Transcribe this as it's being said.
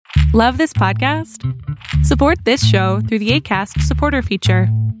Love this podcast? Support this show through the Acast supporter feature.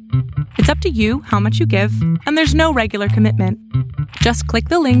 It's up to you how much you give, and there's no regular commitment. Just click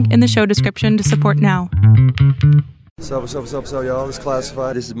the link in the show description to support now. What's up, y'all? It's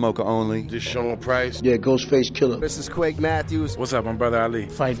Classified. This is Mocha Only. This is Sean Price. Yeah, Ghostface Killer. This is Quake Matthews. What's up, my brother Ali?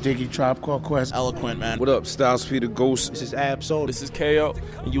 Fife Diggy, Tribe Called Quest. Eloquent, man. What up, Styles P the Ghost? This is Ab-Soul. This is KO,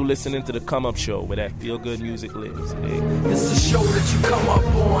 and you listening to The Come Up Show, where that feel-good music lives. Hey. This is a show that you come up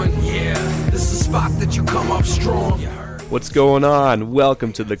on, yeah. This is a spot that you come up strong. What's going on?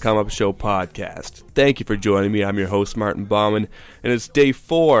 Welcome to the Come Up Show podcast. Thank you for joining me. I'm your host, Martin Bauman, and it's day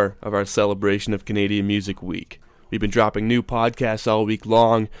 4 of our celebration of Canadian Music Week. We've been dropping new podcasts all week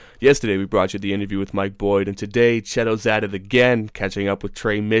long. Yesterday we brought you the interview with Mike Boyd, and today Cheto's at it again, catching up with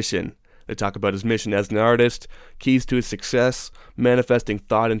Tre Mission. They talk about his mission as an artist, keys to his success, manifesting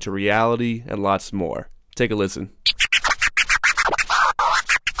thought into reality, and lots more. Take a listen.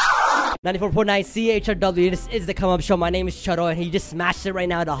 94.9 CHRW, this is the Come Up Show. My name is Cheto, and he just smashed it right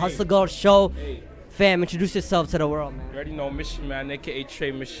now, the Hustle Girl Show. Hey. Fam, introduce yourself to the world, man. You already know Mission, man, aka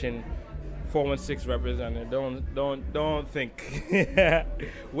Tre Mission. 416 representative. Don't think.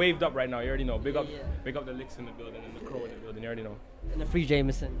 Waved up right now. You already know. Big up the Licks in the building and the Crow in the building. You already know. And the Free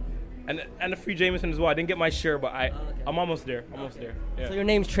Jameson. And the Free Jameson as well. I didn't get my share, but I'm almost there. There. Yeah. So your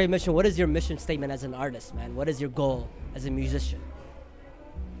name's Tre Mission. What is your mission statement as an artist, man? What is your goal as a musician?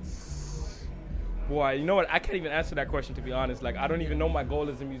 Boy, you know what? I can't even answer that question, to be honest. Like, I don't even know my goal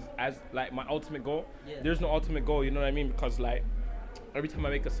as like my ultimate goal. Yeah. There's no ultimate goal. You know what I mean? Because like every time I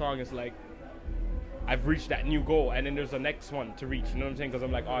make a song, it's like I've reached that new goal, and then there's the next one to reach, you know what I'm saying? Because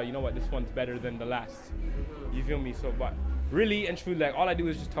I'm like, oh, you know what, this one's better than the last. You feel me? So, but really and truly, like, all I do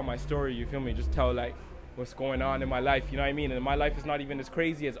is just tell my story, you feel me? Just tell, like, what's going on in my life, you know what I mean? And my life is not even as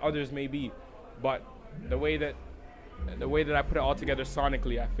crazy as others may be, but the way that I put it all together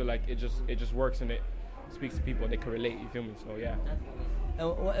sonically, I feel like it just works, and it speaks to people. They can relate, you feel me? So, yeah.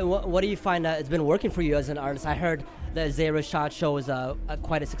 And what do you find that it's been working for you as an artist? I heard the Isaiah Rashad show is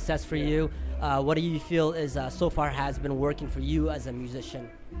quite a success for you. What do you feel is so far has been working for you as a musician?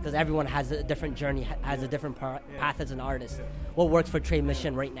 Because everyone has a different journey, has a different path as an artist. What works for Tre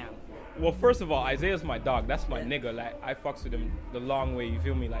Mission right now? Well, first of all, Isaiah's my dog. That's my nigga. Like, I fucks with him the long way. You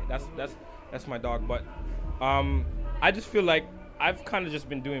feel me? Like, that's my dog. But I just feel like I've kind of just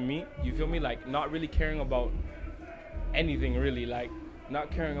been doing me. You feel me? Like, not really caring about anything really. Like, not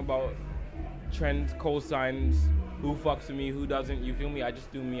caring about trends, cosigns, who fucks with me, who doesn't, you feel me? I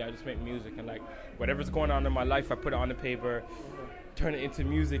just do me, I just make music, and like, whatever's going on in my life, I put it on the paper, turn it into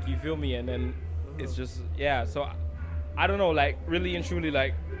music, you feel me? And then it's just, yeah, so I don't know, like, really and truly,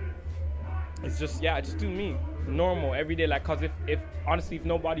 like, it's just, yeah, I just do me, normal, every day, like, cause if honestly, if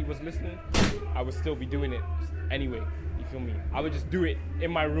nobody was listening, I would still be doing it anyway, you feel me? I would just do it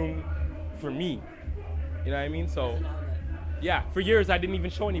in my room for me, you know what I mean? So, yeah, for years I didn't even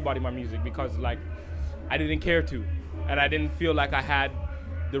show anybody my music because, like, I didn't care to, and I didn't feel like I had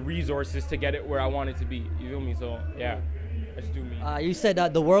the resources to get it where I wanted to be. You feel me? So, yeah, I just do me. You said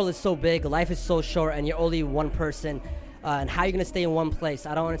the world is so big, life is so short, and you're only one person, and how are you going to stay in one place?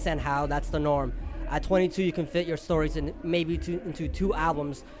 I don't understand how. That's the norm. At 22, you can fit your stories maybe into 2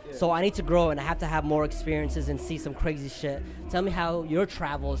 albums. Yeah. So I need to grow, and I have to have more experiences and see some crazy shit. Tell me how your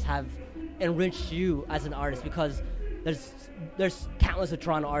travels have enriched you as an artist, because there's countless of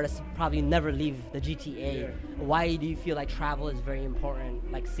Toronto artists probably never leave the GTA. Yeah. Why do you feel like travel is very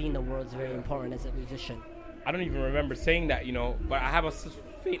important, like seeing the world is very important as a musician? I don't even remember saying that, you know, but I have a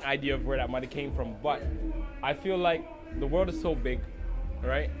faint idea of where that might have came from. But I feel like the world is so big,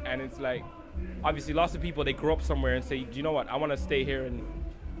 right? And it's like, obviously lots of people, they grow up somewhere and say, do you know what, I want to stay here and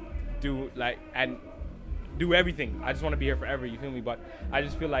do everything. I just want to be here forever, you feel me? But I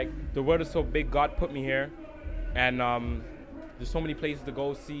just feel like the world is so big, God put me here. And there's so many places to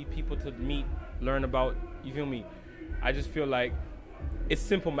go, see, people to meet, learn about, you feel me? I just feel like it's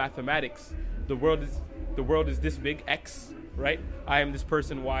simple mathematics. The world is this big, X, right? I am this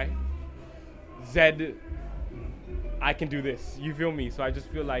person, Y. Z, I can do this, you feel me? So I just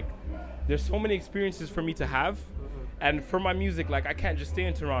feel like there's so many experiences for me to have. And for my music, like, I can't just stay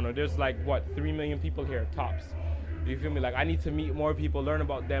in Toronto. There's like, 3 million people here, tops. You feel me? Like, I need to meet more people, learn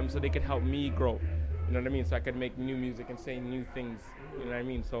about them so they can help me grow. You know what I mean? So I could make new music and say new things. You know what I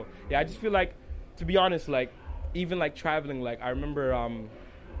mean? So, yeah, I just feel like, to be honest, like, even, like, traveling, like, I remember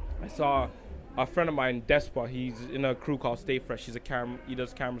I saw a friend of mine, Despa. He's in a crew called Stay Fresh. He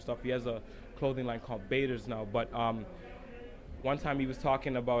does camera stuff. He has a clothing line called Baiters now. But one time he was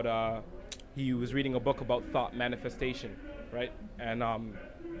talking about, he was reading a book about thought manifestation, right? And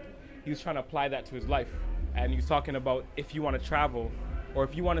he was trying to apply that to his life. And he was talking about, if you want to travel, or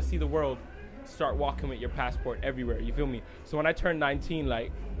if you want to see the world, start walking with your passport everywhere. You feel me? So when I turned 19,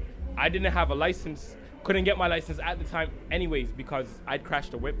 like, I didn't have a license, couldn't get my license at the time anyways, because I'd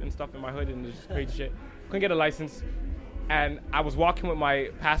crashed a whip and stuff in my hood and just crazy shit. Couldn't get a license, and I was walking with my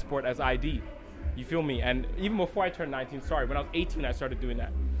passport as ID. You feel me? And even before I turned 19, when I was 18, I started doing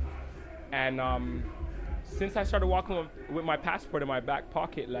that. And since I started walking with my passport in my back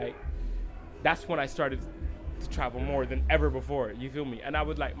pocket, like, that's when I started to travel more than ever before. You feel me? And I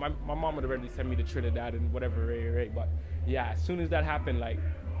would, like, my mom would already send me to Trinidad and whatever, right? But yeah, as soon as that happened, like,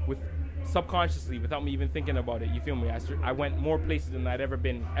 subconsciously, without me even thinking about it, you feel me? I went more places than I'd ever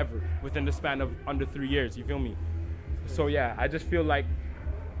been, ever, within the span of under 3 years. You feel me? So yeah, I just feel like,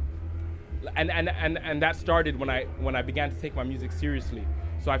 and that started when I began to take my music seriously.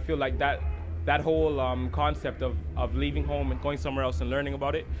 So I feel like that whole concept of leaving home and going somewhere else and learning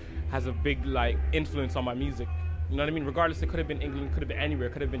about it has a big, like, influence on my music. You know what I mean? Regardless, it could have been England, could have been anywhere,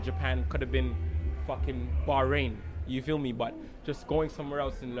 could have been Japan, could have been fucking Bahrain. You feel me? But just going somewhere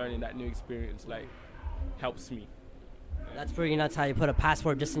else and learning that new experience, like, helps me. That's pretty nuts how you put a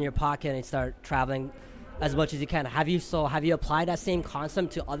passport just in your pocket and start traveling as much as you can. Have you applied that same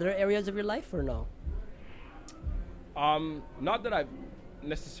concept to other areas of your life or no? Not that I've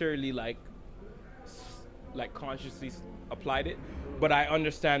necessarily like consciously applied it, but I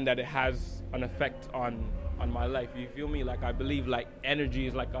understand that it has an effect on my life. You feel me? Like, I believe, like, energy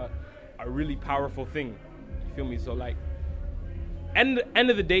is like a really powerful thing. You feel me? So, like, end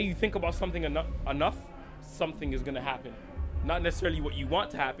of the day, you think about something enough, something is gonna happen. Not necessarily what you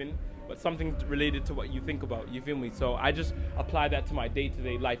want to happen, but something related to what you think about. You feel me? So I just apply that to my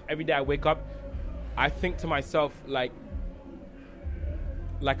day-to-day life. Every day I wake up, I think to myself, like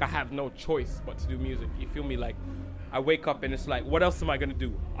I have no choice but to do music. You feel me? Like, I wake up and it's like, what else am I gonna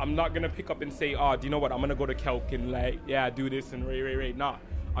do? I'm not gonna pick up and say, oh, do you know what? I'm gonna go to Kelk and, like, yeah, do this and ray. Nah,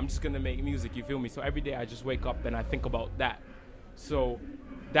 I'm just gonna make music. You feel me? So every day I just wake up and I think about that. So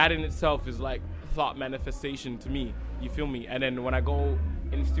that in itself is like thought manifestation to me. You feel me? And then when I go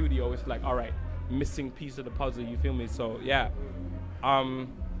in the studio, it's like, all right, missing piece of the puzzle. You feel me? So yeah,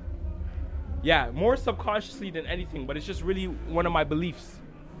 more subconsciously than anything, but it's just really one of my beliefs.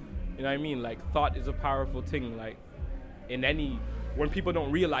 You know what I mean? Like, thought is a powerful thing. Like, when people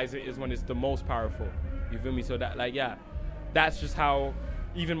don't realize it is when it's the most powerful. You feel me? So that, like, yeah, that's just how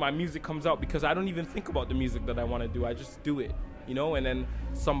even my music comes out, because I don't even think about the music that I want to do. I just do it, you know? And then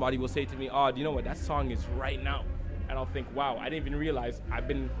somebody will say to me, oh, do you know what? That song is right now. And I'll think, wow, I didn't even realize I've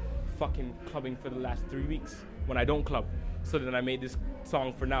been fucking clubbing for the last 3 weeks when I don't club. So then I made this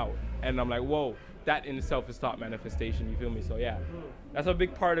song for now. And I'm like, whoa, that in itself is thought manifestation. You feel me? So yeah, that's a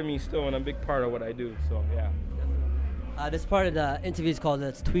big part of me still, and a big part of what I do. So yeah. This part of the interview is called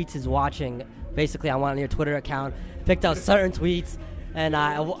 "It's Tweets is Watching." Basically, I went on your Twitter account, picked out certain tweets, and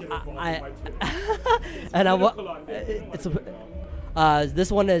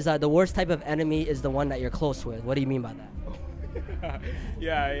this one is the worst type of enemy is the one that you're close with. What do you mean by that?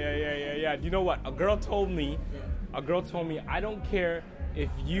 Yeah. Do you know what? A girl told me, I don't care if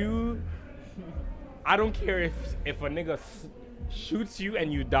a nigga shoots you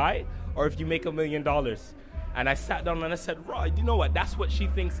and you die, or if you make $1 million. And I sat down and I said, Rod, you know what? That's what she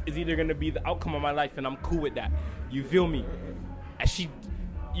thinks is either gonna be the outcome of my life, and I'm cool with that. You feel me? And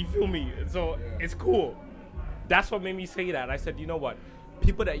you feel me? So it's cool. That's what made me say that. I said, you know what?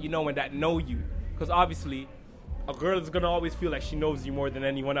 People that you know and that know you, because obviously a girl is gonna always feel like she knows you more than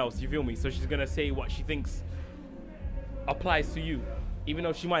anyone else. You feel me? So she's gonna say what she thinks applies to you, even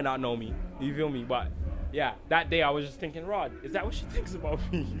though she might not know me. You feel me? But yeah, that day I was just thinking, Rod, is that what she thinks about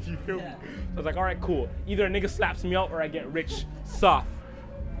me? You feel me? So I was like, all right, cool. Either a nigga slaps me out or I get rich soft.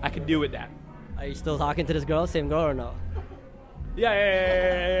 I can deal with that. Are you still talking to this girl? Same girl or no?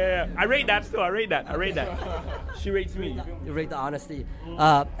 Yeah. I rate that still. I rate that. She rates me. You rate the honesty.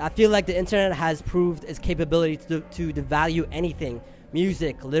 I feel like the internet has proved its capability to devalue anything.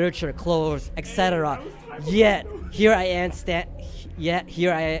 Music, literature, clothes, etc. Yet here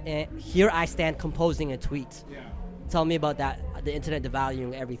I stand composing a tweet. Yeah. Tell me about that. The internet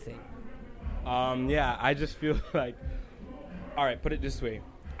devaluing everything. Yeah, I just feel like, all right, put it this way.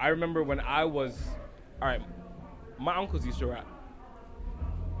 I remember when I was, all right, my uncles used to rap,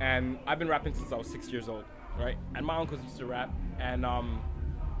 and I've been rapping since I was 6 years old, right? And my uncles used to rap, and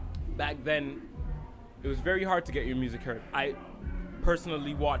back then it was very hard to get your music heard. I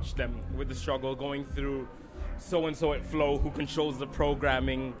personally watched them with the struggle going through so-and-so at Flow who controls the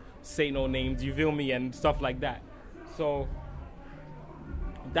programming, say no names, you feel me, and stuff like that. So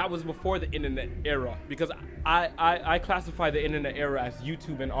that was before the internet era, because I classify the internet era as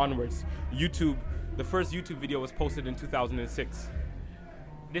YouTube and onwards. YouTube, the first YouTube video was posted in 2006.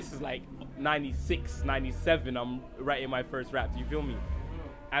 this is like 96, 97, I'm writing my first raps, you feel me?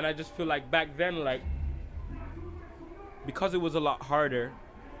 And I just feel like back then, like, because it was a lot harder,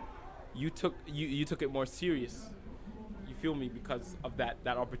 you took it more serious. You feel me? Because of that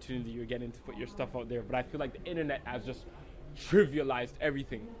opportunity you're getting to put your stuff out there. But I feel like the internet has just trivialized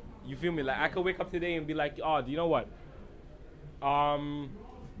everything. You feel me? Like, I could wake up today and be like, oh, do you know what?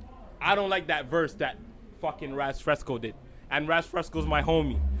 I don't like that verse that fucking Raz Fresco did. And Raz Fresco's my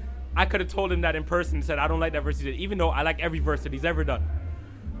homie. I could have told him that in person and said, I don't like that verse he did, even though I like every verse that he's ever done.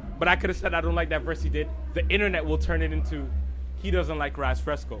 But I could have said, I don't like that verse he did. The internet will turn it into, he doesn't like Raz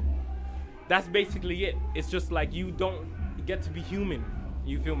Fresco. That's basically it. It's just like, you don't get to be human.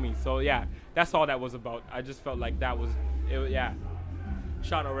 You feel me? So yeah, that's all that was about. I just felt like that was, yeah.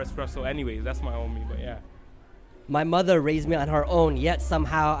 Shout out Raz Fresco anyways, that's my homie, but yeah. My mother raised me on her own, yet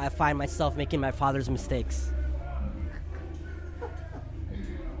somehow I find myself making my father's mistakes.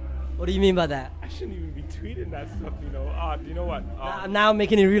 What do you mean by that? I shouldn't even be tweeting that stuff, you know. You know what? Now I'm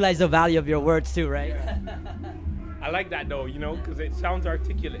making you realize the value of your words too, right? Yeah. I like that though, you know, because it sounds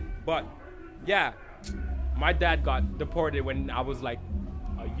articulate. But yeah, my dad got deported when I was like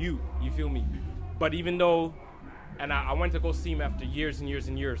a youth, you feel me? But even though, and I went to go see him after years and years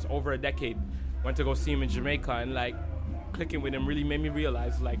and years, over a decade, went to go see him in Jamaica, and like clicking with him really made me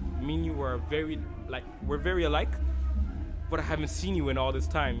realize like me and you were we're very alike, but I haven't seen you in all this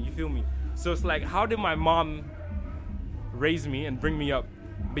time, you feel me? So it's like, how did my mom raise me and bring me up,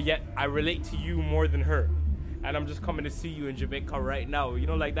 but yet I relate to you more than her? And I'm just coming to see you in Jamaica right now, you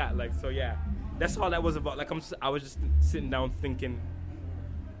know, like that. Like, so yeah, that's all that was about. Like, I was just sitting down thinking,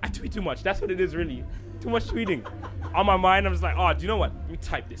 I tweet too much. That's what it is, really. Too much tweeting. On my mind, I'm just like, oh, do you know what? Let me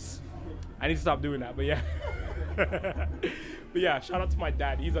type this. I need to stop doing that, but yeah. But yeah, shout out to my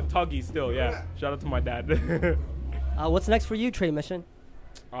dad. He's a tuggy still, yeah. Shout out to my dad. What's next for you, Tre Mission?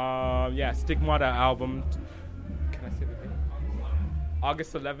 Yeah, Stigmata album. Can I say the date?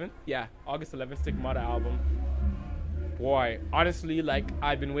 August 11th. Yeah, August 11th, Stigmata album. Boy, honestly, like,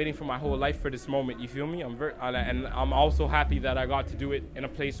 I've been waiting for my whole life for this moment, you feel me? And I'm also happy that I got to do it in a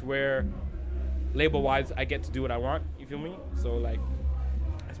place where, label-wise, I get to do what I want, you feel me? So, like,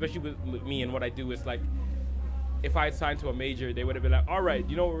 especially with me and what I do, is like, if I had signed to a major, they would have been like, all right,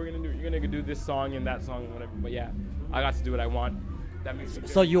 you know what we're going to do? You're going to do this song and that song and whatever. But yeah, I got to do what I want. That makes me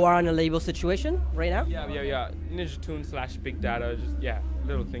So you are on a label situation right now? Yeah. Ninja Tune / Big Data, just, yeah,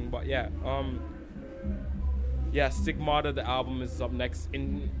 little thing. But yeah, yeah, Stigmata, the album is up next.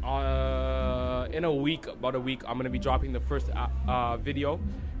 In a week, about a week, I'm going to be dropping the first video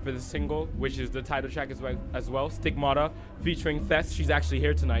for the single, which is the title track as well, Stigmata, featuring Thess. She's actually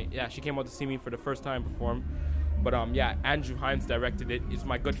here tonight. Yeah, she came out to see me for the first time perform. But yeah, Andrew Hines directed it. He's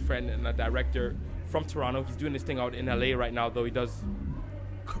my good friend and a director from Toronto. He's doing this thing out in LA right now, though. He does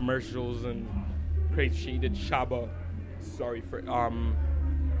commercials and crazy shit. He did Shaba. Sorry for ASAP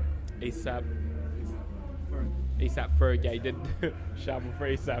Ferg. Yeah, he did Shaba for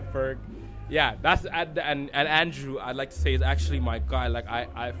ASAP Ferg. Yeah, that's and Andrew, I'd like to say, is actually my guy. Like,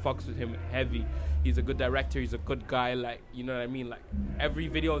 I fucks with him heavy. He's a good director. He's a good guy. Like, you know what I mean? Like, every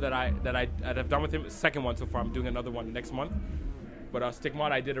video that I've done with him, second one so far. I'm doing another one next month. But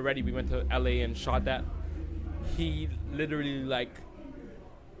Stigmata I did already. We went to LA and shot that. He literally, like,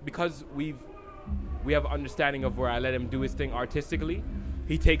 because we have understanding of where I let him do his thing artistically,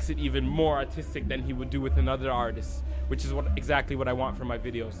 he takes it even more artistic than he would do with another artist, which is exactly what I want for my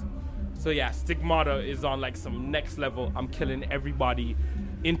videos. So yeah, Stigmata is on like some next level. I'm killing everybody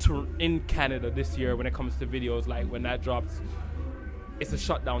in Canada this year when it comes to videos. Like, when that drops, it's a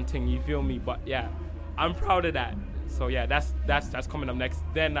shutdown thing, you feel me? But yeah, I'm proud of that. So yeah, that's coming up next.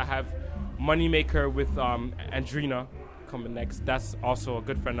 Then I have Moneymaker with Andrina coming next. That's also a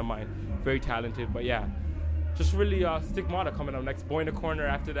good friend of mine, very talented. But yeah, just really Stigmata coming up next. Boy in the Corner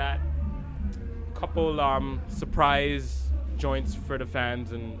after that. Couple surprise joints for the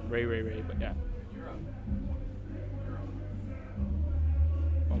fans and Ray. But yeah,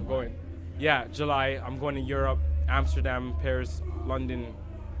 I'm going. Yeah, July. I'm going to Europe, Amsterdam, Paris, London.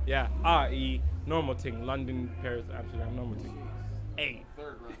 Yeah, normal thing. London, Paris, Amsterdam, normal thing. Hey.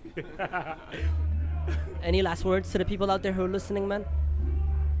 Any last words to the people out there who are listening, man?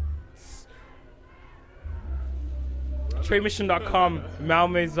 TreMission.com,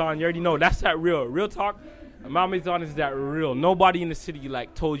 Malmaison. You already know. That's that real talk. Malmaison is that real. Nobody in the city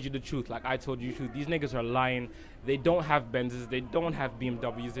like told you the truth. Like I told you the truth. These niggas are lying. They don't have Benzes. They don't have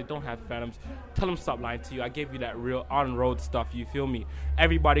BMWs. They don't have Phantoms. Tell them stop lying to you. I gave you that real on-road stuff. You feel me?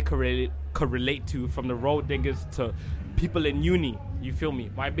 Everybody could relate to, from the road niggas to people in uni. You feel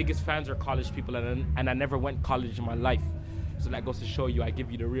me? My biggest fans are college people, and I never went college in my life. So that goes to show you, I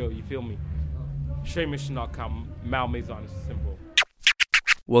give you the real, you feel me? TreMission.com, Mal Maison, it's simple.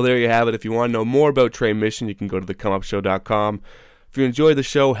 Well, there you have it. If you want to know more about Tre Mission, you can go to thecomeupshow.com. If you enjoyed the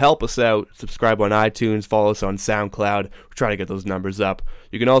show, help us out. Subscribe on iTunes, follow us on SoundCloud. We're trying to get those numbers up.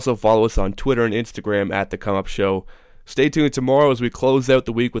 You can also follow us on Twitter and Instagram at The Come Up Show. Stay tuned tomorrow as we close out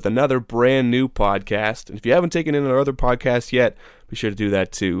the week with another brand new podcast. And if you haven't taken in our other podcasts yet, be sure to do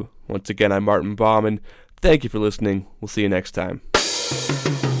that too. Once again, I'm Martin Baumann. Thank you for listening. We'll see you next time.